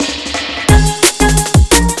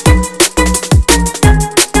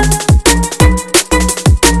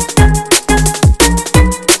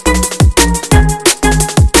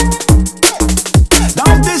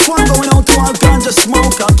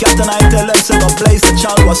go blaze the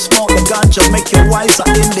chalwa, smoke the ganja, make you wiser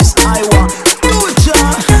in this Iowa. Do it,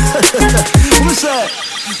 John. Who say?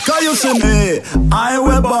 Can you see me? I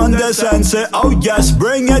will Bunn The Sensi. Oh yes,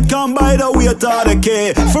 bring it, come by the weight of the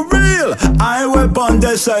key. For real, I will Bunn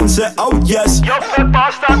The Sensi. Oh yes. You flip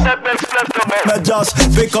past and the big flip to me. Me just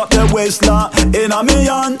pick up the whistler in a me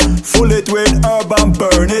hand, full it with herb and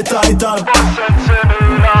burn it tight and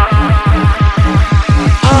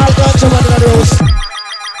I got you on the roost.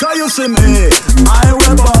 can you see me? I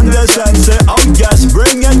will Bunn The Sensi. Oh yes,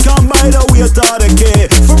 bring it, come by the weight of the key.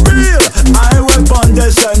 For real, I will Bunn The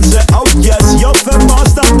Sensi. Oh yes, you flip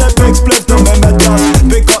past and the big split to me. Me just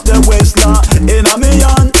pick up the whistler in a me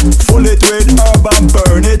hand, full it with herb and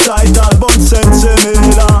burn it tight and Bunn Sensi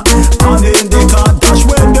me la. And in the car dash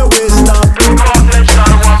with the whistler.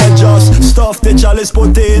 Me just stuff the chalice,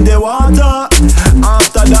 put it in the water.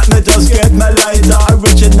 After that me just get my lighter.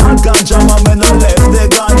 Original ganja, man, me no left the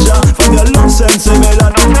ganja. From your love sense, me la.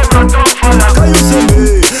 Can you see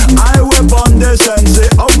me? I will Bunn The Sensi.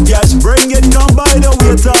 Oh yes, bring it, come by the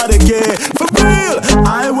weight of the key. For real,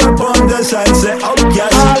 I will Bunn The Sensi. Oh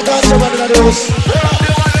yes, I got you on the roost.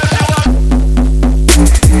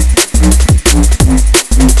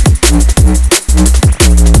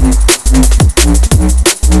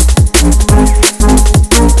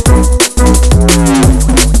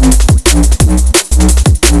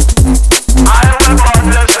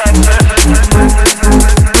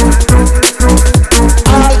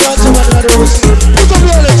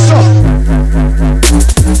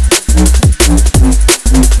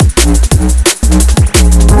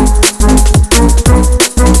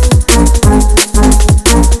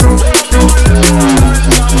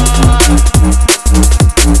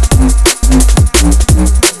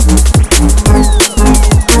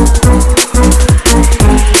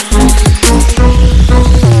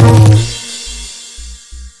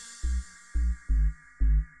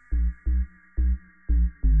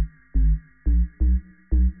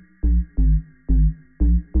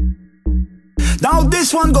 now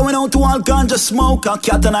this one going out to all ganja smoker.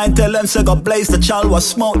 Cat and I tell them say go blaze the chalwa,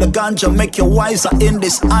 smoke the ganja, make you wiser in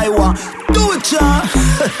this Iowa. Do it, John.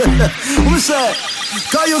 Who say?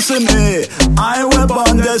 Can you see me? I will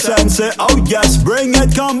Bunn The Sensi. Oh yes, bring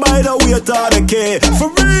it, come by the weight of the key. For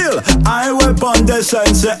real, I will Bunn The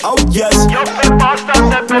Sensi. Oh yes. You flip past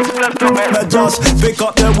and the big flip to me. Me just pick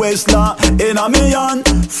up the whistler in a me hand,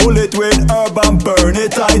 full it with herb and burn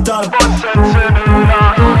it tight and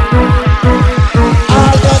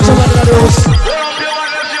I got you on the roost.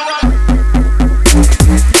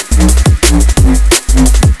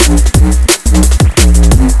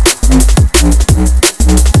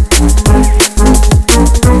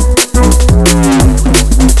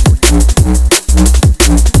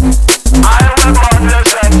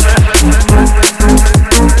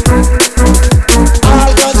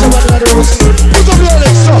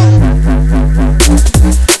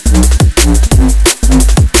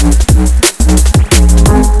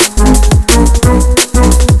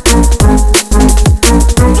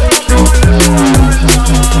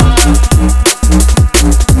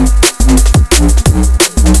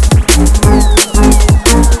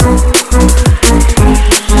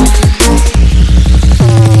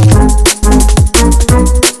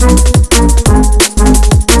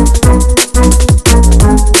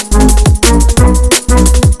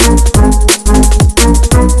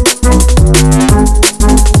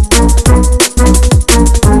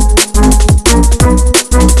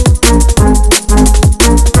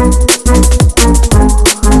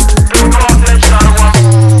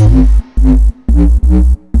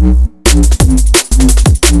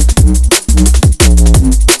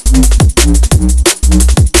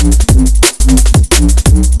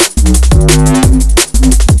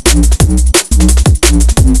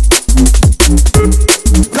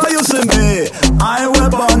 I will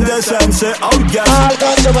Bunn The Sensi. Oh yes, I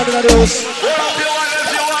got you on the roost.